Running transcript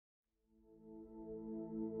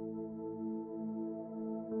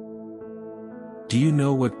Do you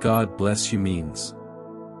know what God bless you means?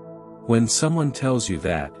 When someone tells you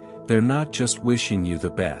that, they're not just wishing you the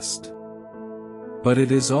best. But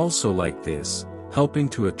it is also like this, helping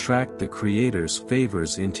to attract the Creator's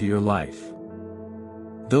favors into your life.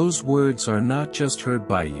 Those words are not just heard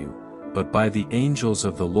by you, but by the angels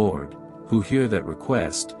of the Lord, who hear that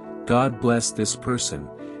request, God bless this person,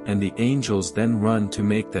 and the angels then run to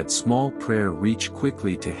make that small prayer reach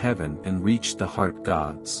quickly to heaven and reach the heart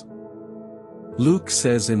gods. Luke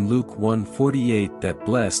says in Luke 1:48 that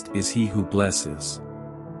blessed is he who blesses.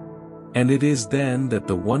 And it is then that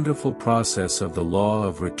the wonderful process of the law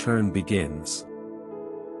of return begins.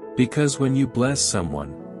 Because when you bless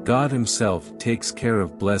someone, God Himself takes care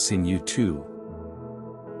of blessing you too.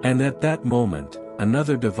 And at that moment,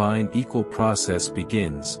 another divine equal process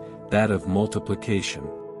begins, that of multiplication.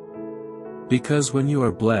 Because when you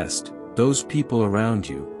are blessed, those people around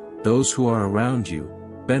you, those who are around you,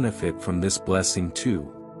 benefit from this blessing too.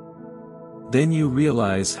 Then you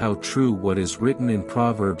realize how true what is written in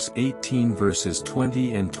Proverbs 18 verses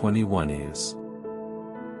 20 and 21 is.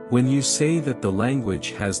 When you say that the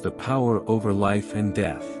language has the power over life and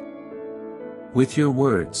death. With your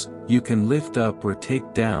words, you can lift up or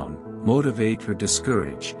take down, motivate or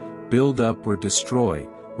discourage, build up or destroy.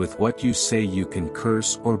 With what you say you can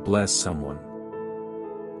curse or bless someone.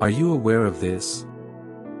 Are you aware of this?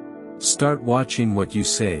 Start watching what you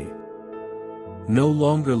say. No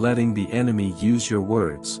longer letting the enemy use your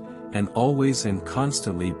words, and always and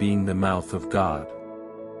constantly being the mouth of God.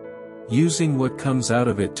 Using what comes out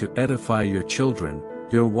of it to edify your children,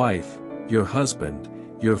 your wife, your husband,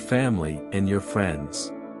 your family and your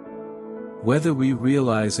friends. Whether we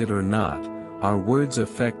realize it or not, our words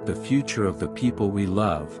affect the future of the people we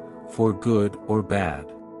love, for good or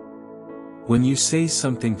bad. When you say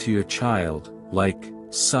something to your child, like,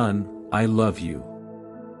 "Son, I love you.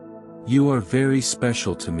 You are very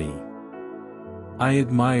special to me. I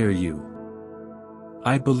admire you.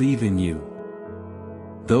 I believe in you."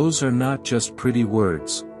 Those are not just pretty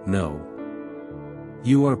words, no.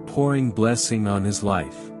 You are pouring blessing on his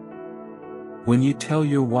life. When you tell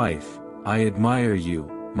your wife, "I admire you,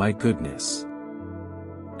 my goodness.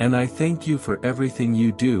 And I thank you for everything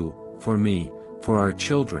you do, for me, for our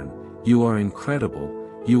children, you are incredible,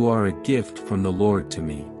 you are a gift from the Lord to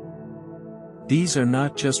me." These are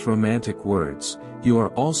not just romantic words, you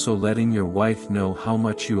are also letting your wife know how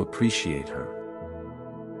much you appreciate her.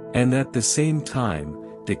 And at the same time,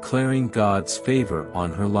 declaring God's favor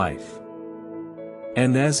on her life.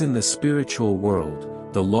 And as in the spiritual world,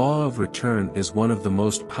 the law of return is one of the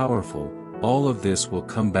most powerful, all of this will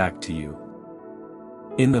come back to you.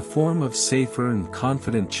 In the form of safer and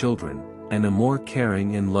confident children, and a more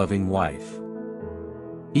caring and loving wife.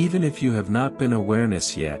 Even if you have not been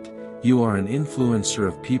awareness yet, you are an influencer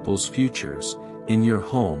of people's futures, in your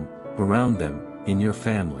home, around them, in your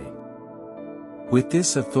family. With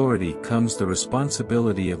this authority comes the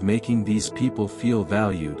responsibility of making these people feel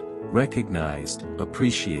valued, recognized,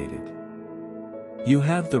 appreciated. You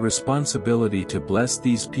have the responsibility to bless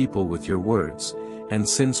these people with your words, and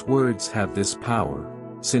since words have this power,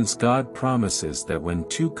 since God promises that when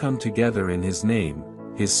two come together in His name,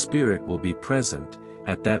 His Spirit will be present,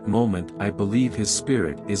 at that moment I believe His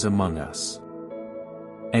Spirit is among us.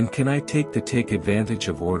 And can I take advantage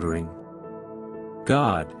of ordering?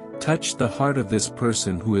 God, touch the heart of this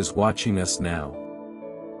person who is watching us now.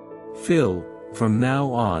 Fill, from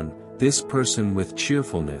now on, this person with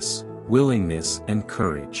cheerfulness, willingness and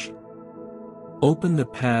courage. Open the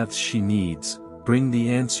paths she needs, bring the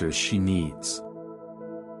answers she needs.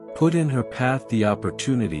 Put in her path the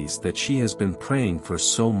opportunities that she has been praying for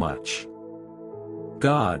so much.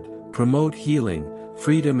 God, promote healing,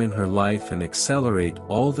 freedom in her life and accelerate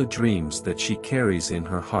all the dreams that she carries in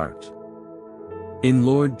her heart. In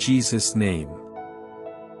Lord Jesus' name.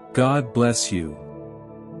 God bless you.